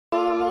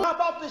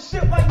hop off the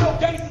ship like no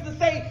gangsters to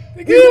say,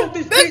 "We want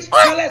this bitch,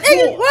 now let's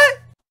war." What?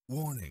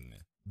 Warning.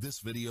 This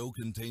video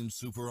contains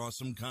super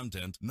awesome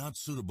content not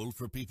suitable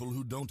for people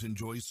who don't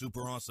enjoy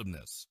super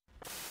awesomeness.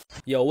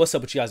 Yo, what's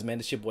up with you guys, man?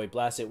 It's your boy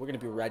Blasted. We're gonna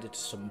be reacting to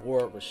some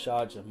more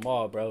Rashad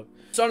Jamal, bro.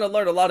 Starting to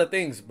learn a lot of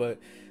things, but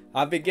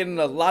I've been getting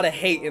a lot of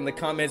hate in the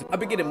comments. I've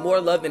been getting more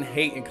love than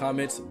hate in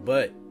comments,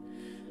 but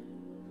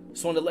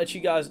just wanted to let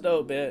you guys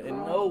know, man, in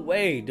no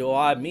way do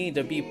I mean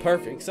to be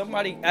perfect.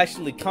 Somebody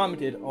actually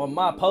commented on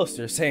my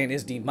poster saying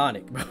it's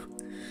demonic, bro.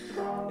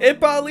 It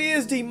probably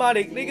is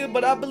demonic, nigga,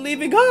 but I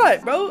believe in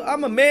God, bro.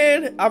 I'm a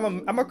man.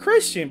 I'm a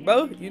Christian,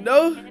 bro. You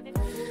know?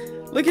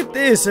 Look at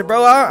this,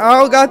 bro. I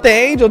don't got the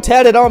angel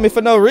tatted on me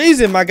for no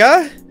reason, my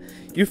guy.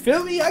 You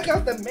feel me? I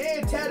got the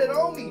man tatted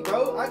on me,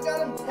 bro. I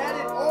got him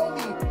tatted on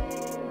me.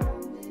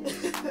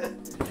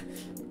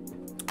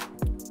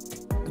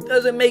 It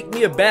doesn't make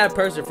me a bad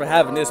person for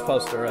having this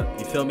poster up.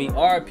 You feel me?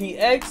 RP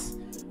X,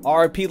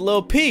 RP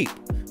Lil Peep,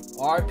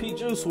 RP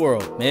Juice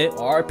WRLD, man.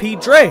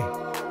 RP Dre.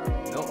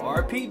 You know,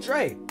 RP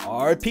Dre,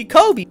 RP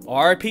Kobe,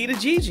 RP to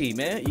Gigi,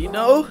 man. You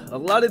know, a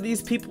lot of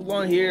these people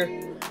on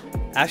here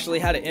actually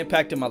had an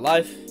impact in my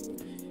life.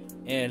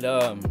 And,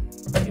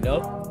 you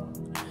know,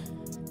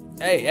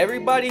 hey,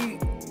 everybody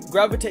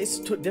gravitates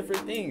to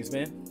different things,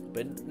 man.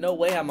 But no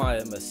way am I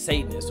a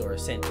Satanist or a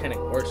satanic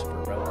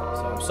worshiper, bro.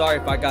 So I'm sorry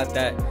if I got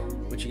that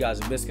with you guys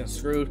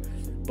misconstrued.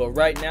 But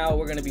right now,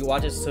 we're going to be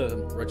watching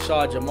some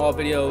Rashad Jamal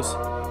videos.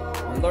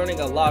 I'm learning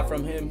a lot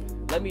from him.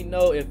 Let me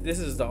know if this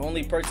is the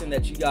only person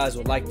that you guys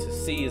would like to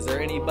see. Is there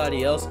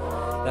anybody else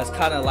that's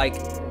kind of like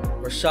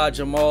Rashad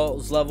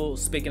Jamal's level,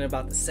 speaking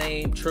about the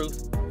same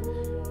truth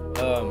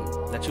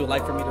that you would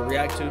like for me to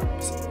react to?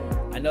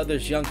 I know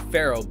there's Young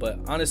Pharaoh, but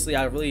honestly,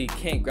 I really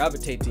can't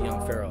gravitate to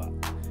Young Pharaoh.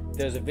 If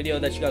there's a video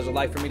that you guys would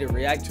like for me to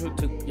react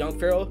to Young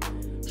Pharaoh,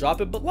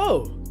 drop it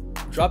below.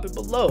 Drop it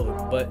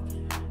below. But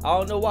I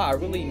don't know why I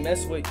really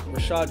mess with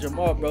Rashad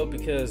Jamal, bro,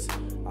 because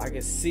I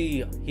can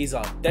see he's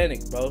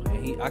authentic, bro,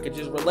 and I could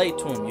just relate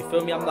to him. You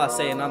feel me? I'm not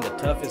saying I'm the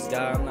toughest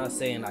guy. I'm not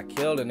saying I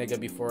killed a nigga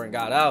before and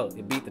got out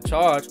and beat the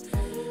charge.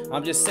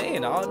 I'm just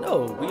saying, I don't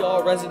know. We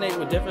all resonate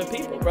with different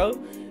people, bro.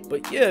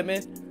 But yeah,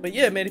 man.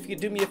 If you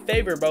could do me a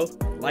favor, bro,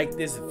 like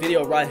this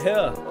video right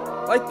here.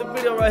 Like the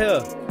video right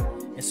here.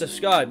 And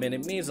subscribe, man.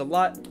 It means a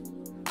lot.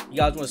 You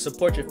guys want to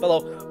support your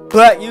fellow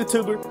black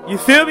YouTuber. You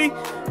feel me?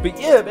 But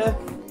yeah, man.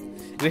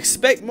 And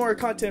expect more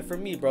content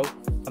from me, bro.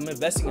 I'm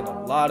investing in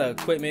a lot of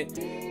equipment.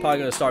 Probably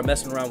gonna start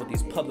messing around with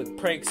these public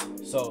pranks.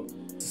 So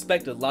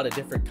expect a lot of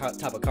different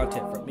type of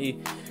content from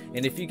me.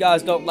 And if you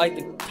guys don't like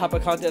the type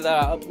of content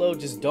that I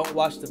upload, just don't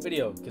watch the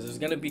video, because there's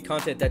gonna be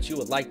content that you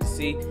would like to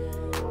see.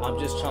 I'm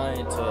just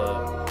trying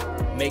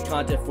to make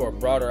content for a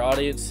broader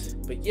audience.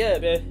 But yeah,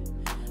 man,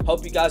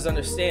 hope you guys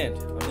understand.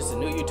 I'm just a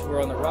new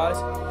YouTuber on the rise.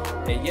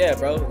 And yeah,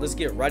 bro, let's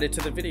get right into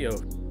the video.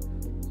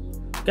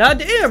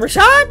 Goddamn,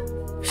 Rashad!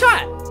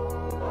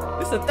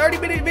 This is a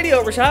 30-minute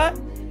video, Rashad.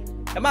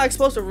 Am I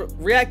supposed to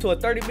react to a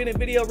 30-minute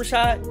video,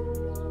 Rashad?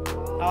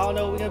 I don't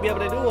know if we're gonna be able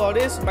to do all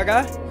this, my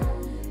guy.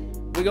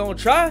 We gonna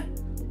try.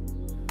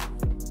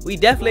 We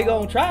definitely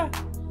gonna try.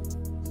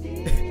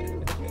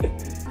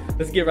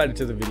 Let's get right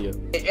into the video.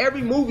 In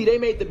every movie, they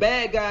made the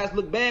bad guys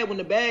look bad when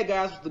the bad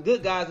guys were the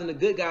good guys and the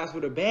good guys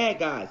were the bad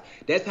guys.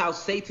 That's how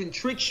Satan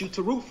tricks you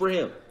to root for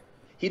him.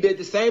 He did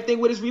the same thing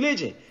with his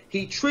religion.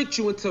 He tricked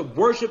you into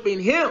worshiping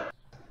him.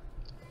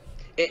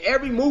 In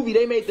every movie,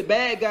 they made the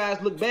bad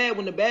guys look bad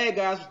when the bad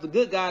guys were the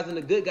good guys and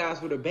the good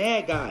guys were the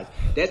bad guys.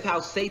 That's how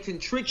Satan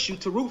tricks you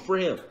to root for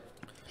him.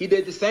 He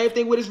did the same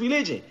thing with his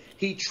religion.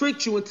 He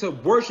tricked you into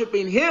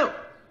worshiping him.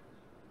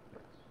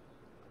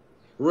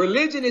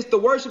 Religion is the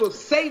worship of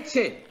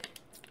Satan,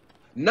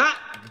 not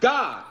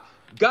God.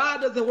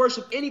 God doesn't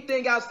worship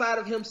anything outside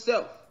of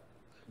himself.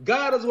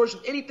 God doesn't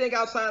worship anything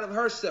outside of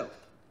herself.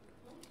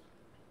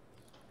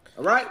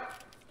 All right?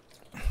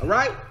 All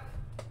right?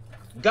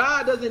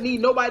 God doesn't need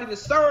nobody to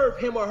serve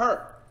him or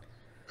her,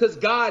 because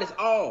God is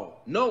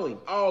all knowing,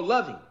 all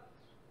loving.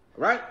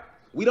 Right?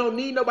 We don't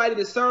need nobody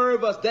to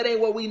serve us. That ain't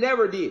what we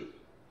never did.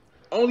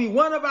 Only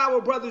one of our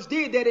brothers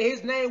did that, and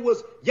his name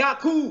was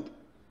Yaqub.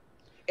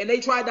 And they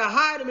tried to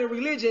hide him in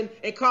religion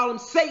and call him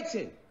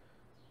Satan.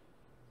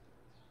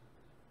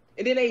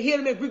 And then they hid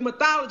him in Greek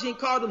mythology and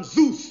called him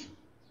Zeus.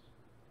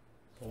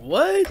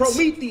 What?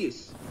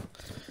 Prometheus.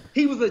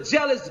 He was a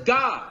jealous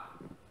God.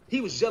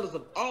 He was jealous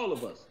of all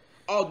of us,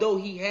 although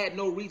he had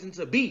no reason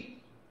to be.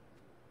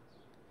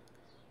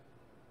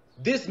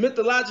 This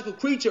mythological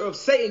creature of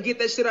Satan, get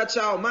that shit out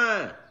y'all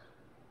mind.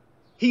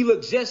 He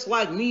looked just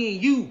like me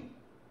and you.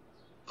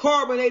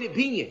 Carbonated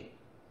being.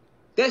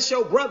 That's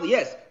your brother.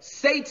 Yes,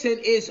 Satan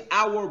is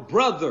our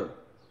brother.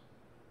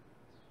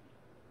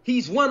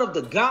 He's one of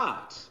the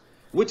gods,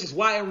 which is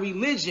why in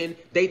religion,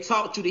 they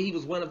taught you that he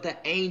was one of the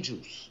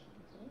angels.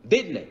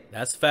 Didn't they?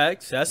 That's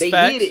facts. That's facts.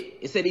 They hid it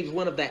and said he was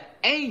one of the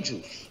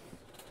angels.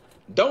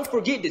 Don't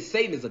forget that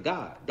Satan is a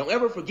god. Don't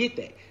ever forget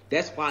that.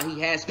 That's why he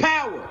has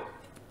power.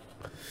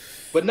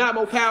 But not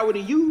more power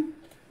than you.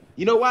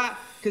 You know why?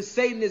 Because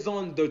Satan is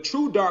on the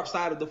true dark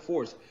side of the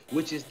force,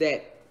 which is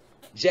that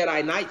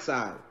Jedi Knight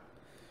side.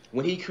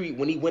 when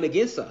he went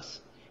against us.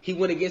 He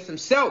went against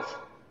himself.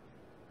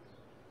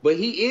 But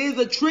he is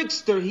a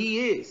trickster,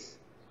 he is.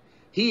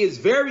 He is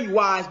very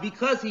wise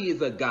because he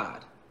is a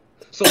God.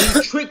 So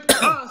he tricked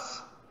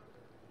us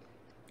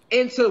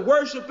into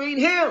worshiping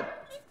him.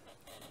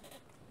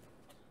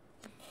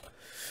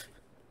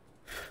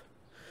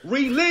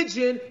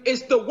 Religion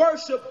is the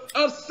worship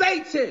of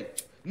Satan,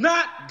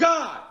 not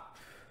God.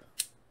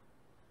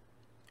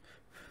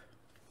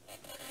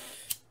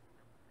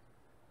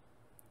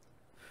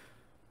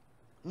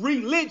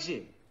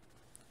 Religion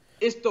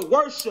is the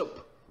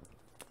worship,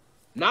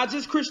 not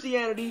just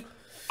Christianity,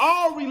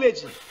 all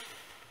religion.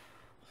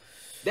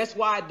 That's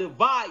why it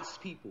divides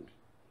people.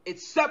 It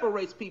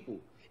separates people.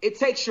 It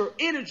takes your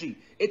energy.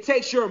 It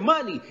takes your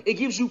money. It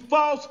gives you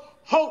false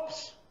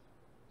hopes.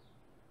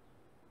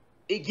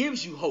 It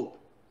gives you hope.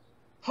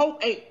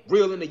 Hope ain't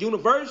real in the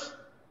universe.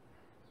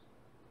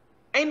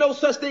 Ain't no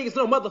such thing as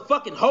no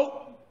motherfucking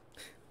hope.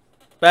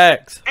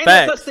 Facts. Ain't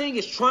Facts. no such thing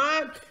as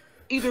trying.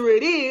 Either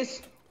it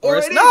is Or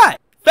it's it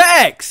not.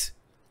 Facts.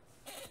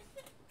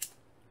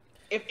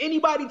 If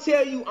anybody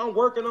tell you I'm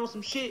working on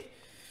some shit,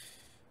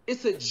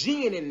 it's a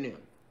gene in them.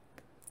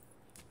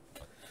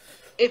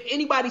 If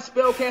anybody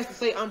spellcast and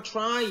say I'm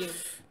trying,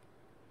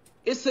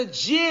 it's a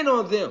gene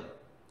on them.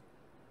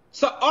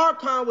 It's an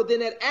archon within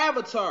that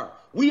avatar.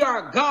 We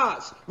are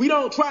gods. We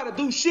don't try to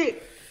do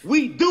shit.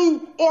 We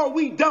do or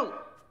we don't.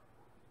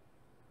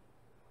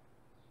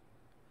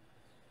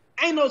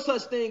 Ain't no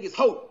such thing as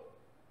hope.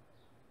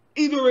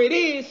 Either it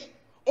is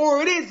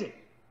or it isn't.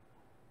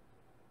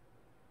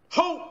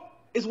 Hope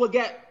is what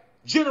got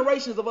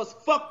generations of us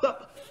fucked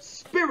up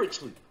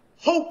spiritually,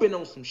 hoping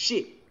on some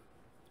shit.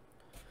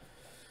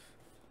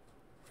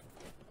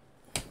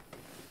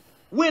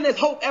 When has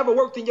hope ever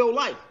worked in your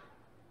life?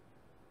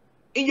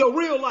 In your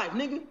real life,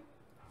 nigga?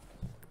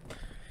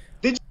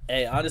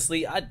 Hey,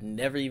 honestly, I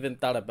never even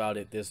thought about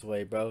it this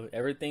way, bro.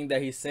 Everything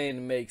that he's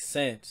saying makes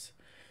sense.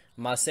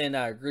 I'm not saying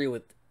I agree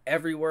with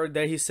every word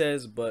that he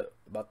says, but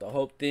about the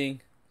hope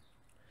thing,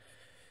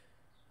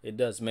 it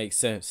does make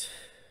sense.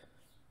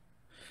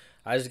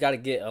 I just got to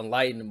get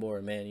enlightened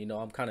more, man. You know,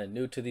 I'm kind of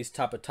new to these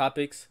type of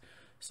topics,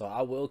 so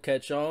I will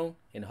catch on,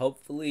 and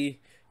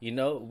hopefully, you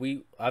know,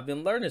 I've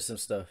been learning some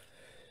stuff.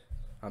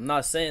 I'm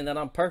not saying that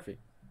I'm perfect.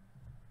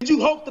 Did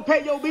you hope to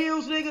pay your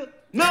bills, nigga?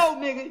 No,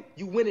 nigga.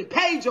 You went and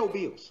paid your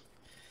bills.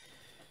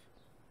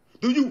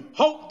 Do you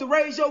hope to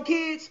raise your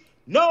kids?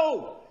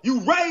 No. You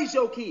raise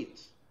your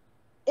kids.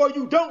 Or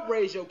you don't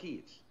raise your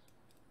kids.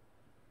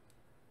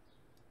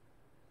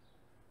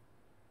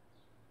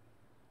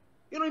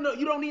 You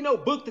don't need no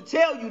book to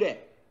tell you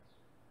that.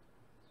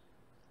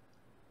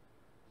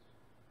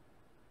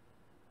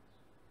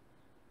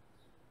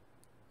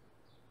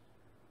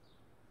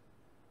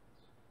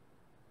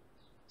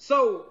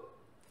 So,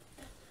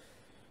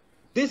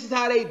 this is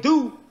how they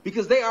do,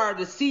 because they are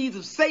the seeds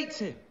of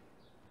Satan.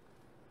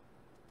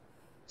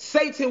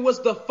 Satan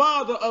was the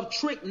father of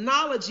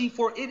tricknology,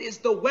 for it is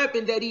the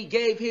weapon that he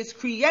gave his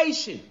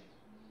creation.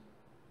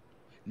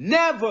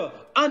 Never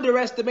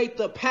underestimate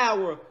the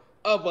power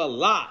of a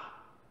lie.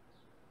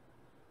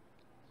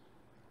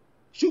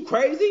 You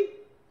crazy?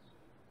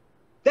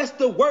 That's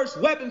the worst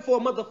weapon for a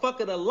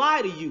motherfucker to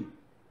lie to you.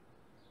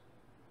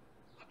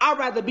 I'd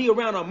rather be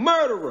around a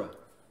murderer,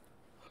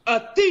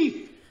 a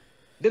thief,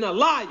 than a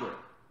liar.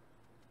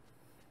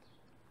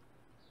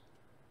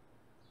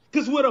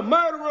 Because with a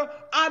murderer,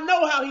 I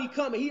know how he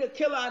coming. He a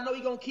killer, I know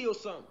he gonna kill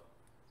something.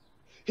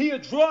 He a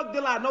drug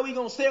dealer, I know he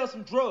gonna sell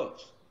some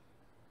drugs.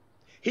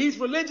 He's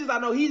religious, I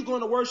know he's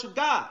going to worship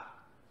God.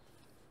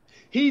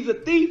 He's a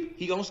thief,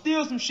 he gonna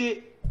steal some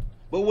shit.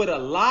 But with a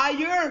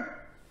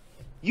liar,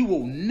 you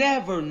will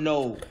never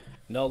know.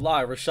 No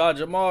lie, Rashad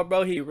Jamal,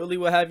 bro, he really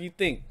will have you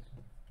think.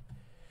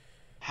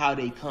 How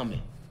they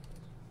coming.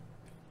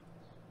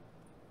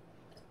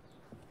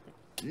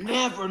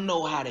 Never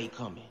know how they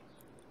coming.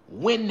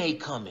 When they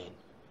coming.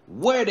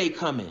 Where they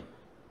coming.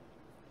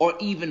 Or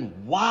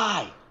even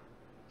why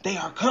they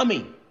are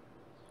coming.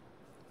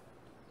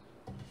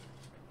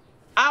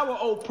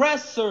 Our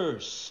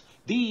oppressors,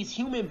 these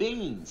human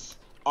beings,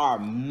 are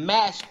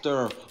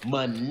master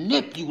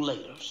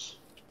manipulators.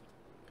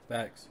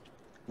 Facts.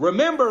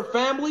 Remember,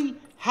 family,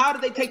 how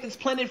did they take this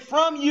planet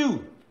from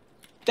you?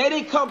 They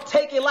didn't come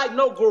take it like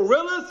no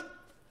gorillas.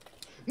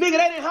 Nigga,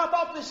 they didn't hop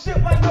off the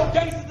ship like no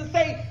gangsters to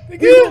say, we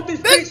want this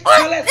bitch,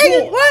 now let's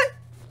war. What?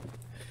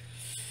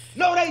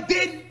 No, they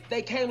didn't.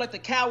 They came like the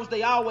cowards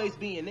they always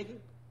been, nigga.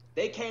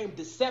 They came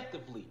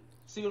deceptively.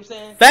 See what I'm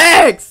saying?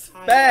 Facts.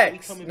 Hi,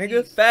 Facts. nigga,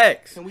 Nigga,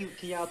 facts.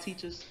 Can y'all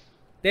teach us?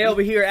 They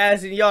over here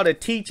asking y'all to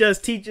teach us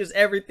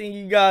everything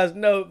you guys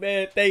know,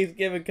 man.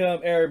 Thanksgiving come,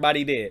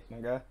 everybody dead, my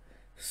guy.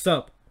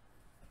 Simple.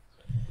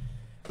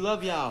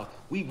 Love y'all.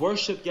 We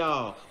worship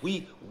y'all.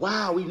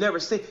 Wow, we've never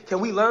seen.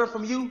 Can we learn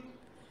from you?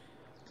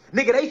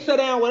 Nigga, they sat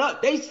down with us.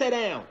 They sat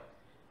down.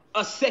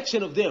 A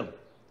section of them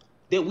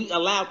that we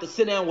allowed to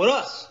sit down with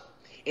us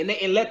and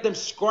let them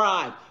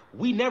scribe.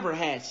 We never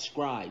had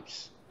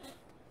scribes.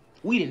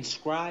 We didn't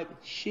scribe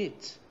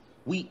shit.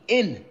 We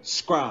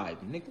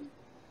inscribe, nigga.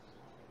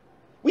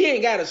 We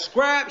ain't got to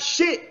scribe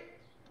shit.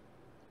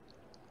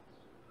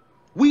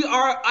 We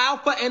are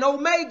Alpha and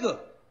Omega.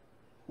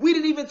 We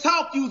didn't even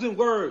talk using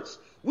words.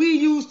 We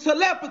used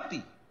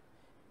telepathy.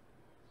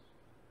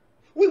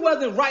 We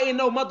wasn't writing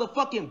no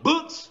motherfucking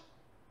books.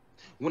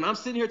 When I'm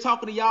sitting here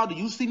talking to y'all, do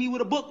you see me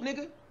with a book,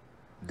 nigga?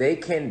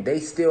 They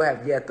still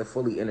have yet to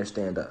fully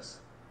understand us.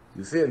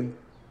 You feel me?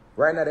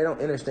 Right now, they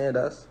don't understand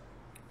us.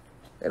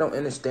 They don't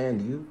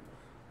understand you.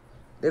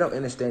 They don't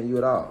understand you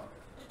at all.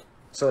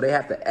 So they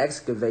have to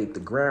excavate the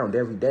ground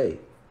every day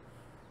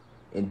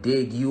and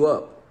dig you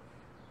up.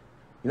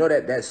 You know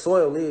that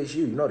soil is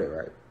you. You know that,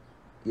 right?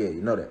 Yeah,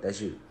 you know that. That's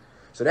you.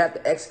 So they have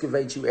to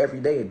excavate you every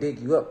day and dig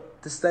you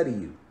up to study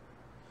you.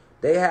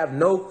 They have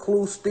no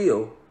clue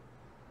still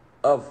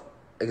of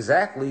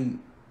exactly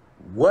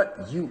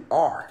what you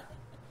are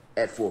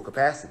at full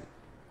capacity.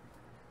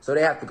 So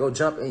they have to go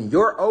jump in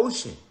your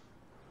ocean.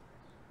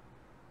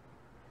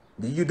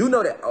 You do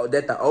know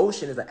that the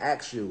ocean is an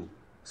actual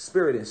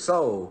spirit and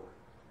soul,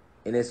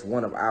 and it's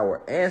one of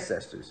our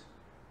ancestors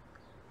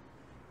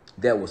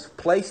that was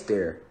placed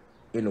there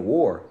in the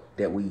war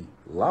that we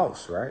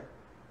lost, right?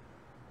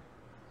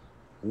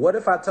 What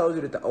if I told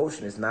you that the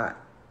ocean is not?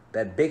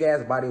 That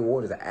big-ass body of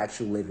water is an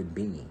actual living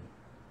being.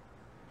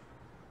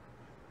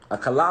 A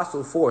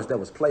colossal force that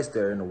was placed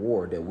there in the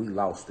war that we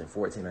lost in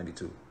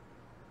 1492.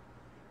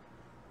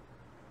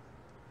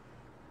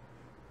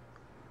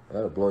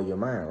 That'll blow your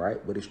mind,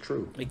 right? But it's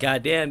true. It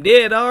goddamn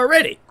did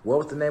already. What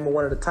was the name of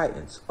one of the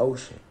titans?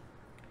 Ocean.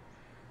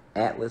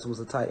 Atlas was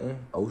a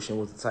titan. Ocean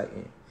was a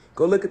titan.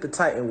 Go look at the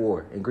Titan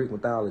War in Greek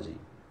mythology.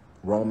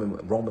 Roman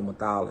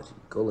mythology.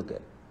 Go look at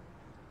it.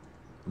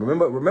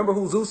 Remember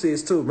who Zeus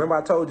is too. Remember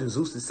I told you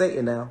Zeus is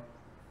Satan now.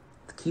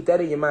 Keep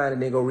that in your mind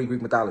and then go read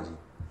Greek mythology.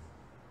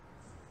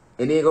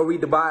 And then go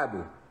read the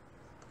Bible.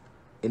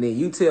 And then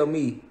you tell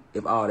me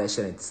if all that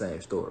shit ain't the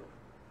same story.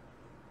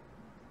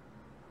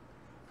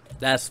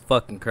 That's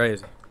fucking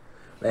crazy.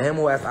 Let him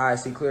who has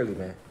eyes see clearly,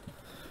 man.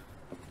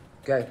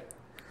 Okay?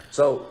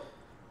 So,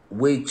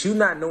 with you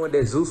not knowing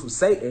that Zeus was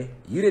Satan,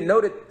 you didn't know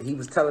that he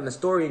was telling the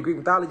story in Greek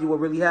mythology what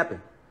really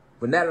happened.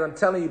 But now that I'm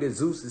telling you that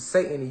Zeus is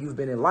Satan and you've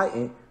been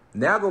enlightened,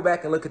 now go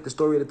back and look at the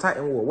story of the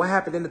Titan War. What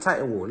happened in the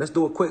Titan War?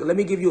 Let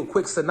me give you a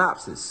quick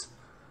synopsis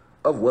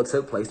of what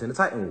took place in the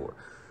Titan War.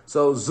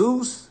 So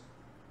Zeus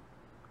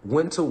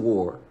went to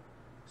war.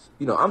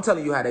 You know, I'm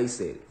telling you how they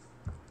said it.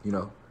 You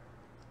know,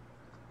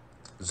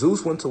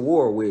 Zeus went to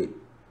war with,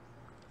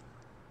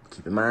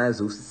 keep in mind,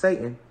 Zeus is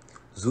Satan.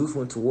 Zeus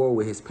went to war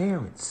with his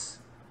parents,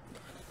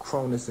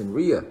 Cronus and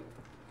Rhea.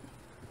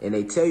 And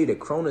they tell you that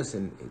Cronus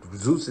and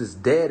Zeus's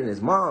dad and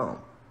his mom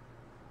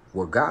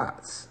were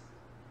gods.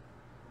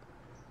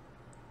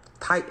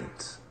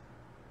 Titans.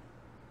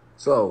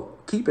 So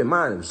keep in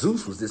mind, if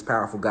Zeus was this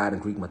powerful god in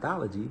Greek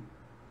mythology,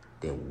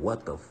 then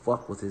what the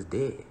fuck was his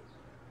dad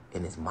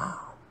and his mom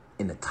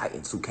and the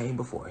Titans who came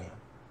before him?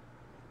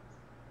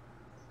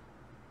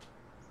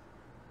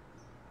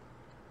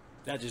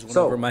 That just went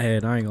over my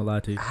head. I ain't gonna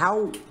lie to you.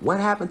 What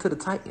happened to the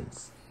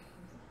Titans?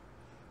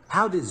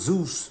 How did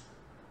Zeus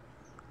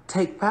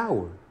take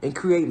power and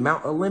create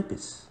Mount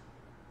Olympus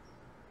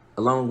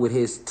along with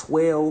his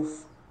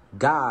 12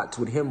 gods,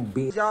 with him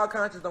being... Y'all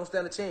conscience don't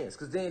stand a chance,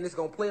 because then it's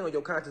gonna play on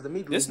your conscience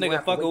immediately. This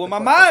nigga fucking with my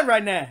mind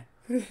right now.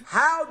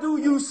 How do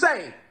you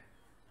say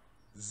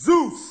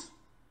Zeus?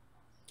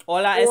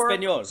 Hola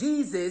español.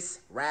 Jesus,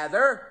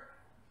 rather.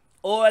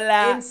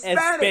 Hola in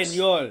Spanish,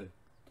 español.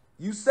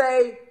 You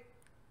say,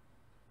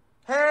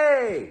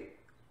 hey,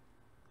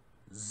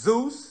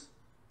 Zeus.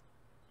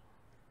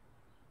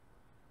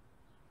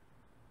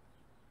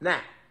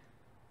 Now,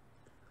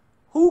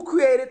 who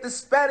created the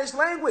Spanish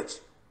language?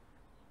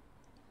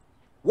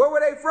 Where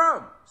were they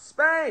from?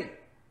 Spain.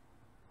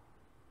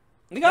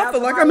 Nigga, I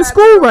feel like I'm in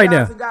school right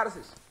now.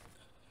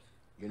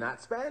 You're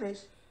not Spanish.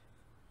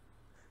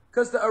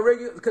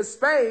 Because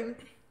Spain,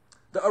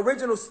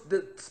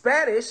 the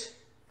Spanish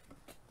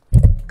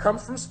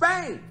comes from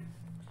Spain.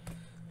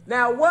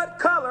 Now, what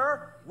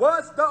color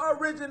was the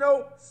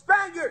original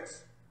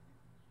Spaniards?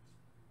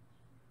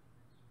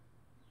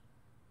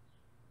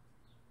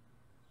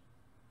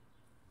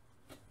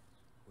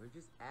 We're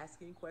just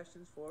asking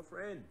questions for a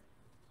friend.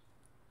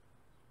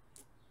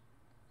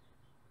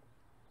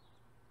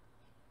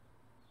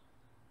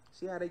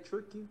 See how they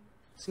trick you?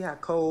 See how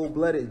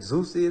cold-blooded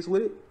Zeus is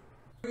with it?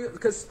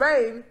 Because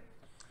Spain,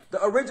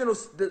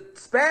 the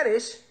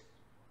Spanish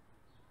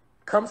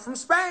comes from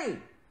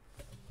Spain.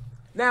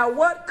 Now,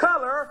 what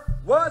color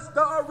was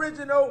the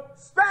original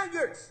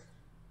Spaniards?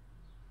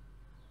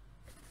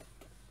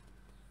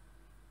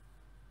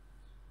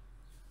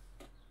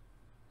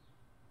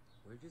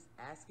 We're just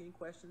asking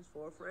questions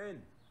for a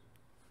friend.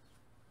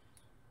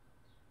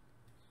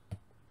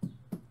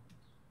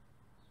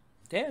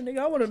 Damn, nigga,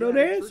 I want to know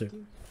the answer.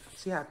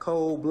 See how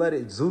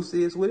cold-blooded Zeus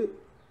is with it?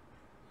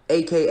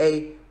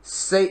 AKA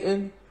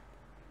Satan.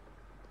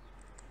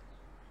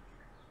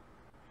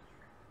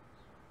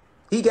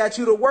 He got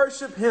you to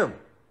worship him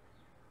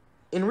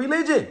in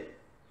religion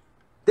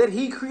that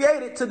he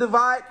created to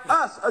divide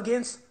us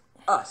against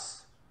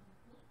us.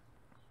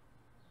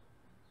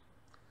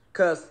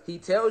 Because he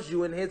tells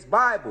you in his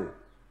Bible,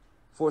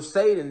 for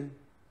Satan,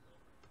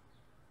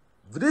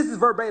 this is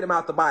verbatim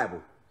out the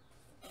Bible.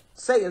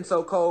 Satan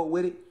so cold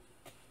with it.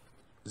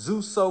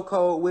 Zeus so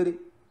cold with it.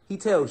 He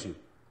tells you,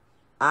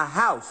 a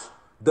house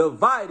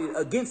divided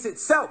against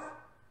itself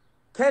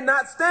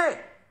cannot stand.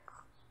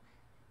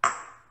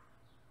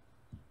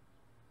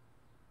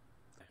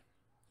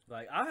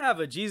 Like, I have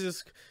a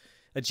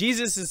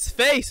Jesus's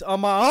face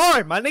on my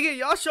arm. My nigga,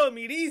 y'all showed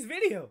me these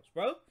videos,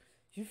 bro.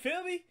 You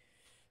feel me?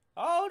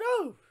 I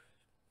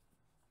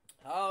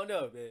don't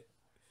know, man.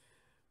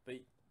 But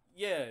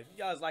yeah, if you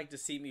guys like to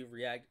see me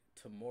react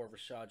to more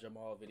Rashad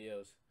Jamal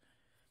videos,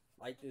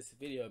 like this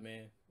video,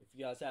 man. If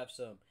you guys have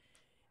some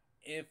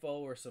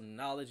info or some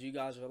knowledge you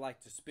guys would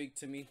like to speak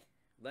to me,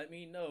 let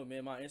me know,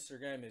 man. My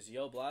Instagram is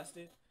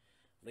SOBLASTED.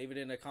 Leave it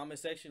in the comment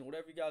section.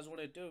 Whatever you guys want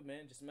to do,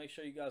 man. Just make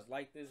sure you guys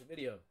like this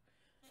video.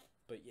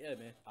 But yeah,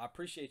 man, I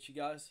appreciate you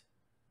guys,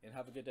 and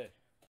have a good day.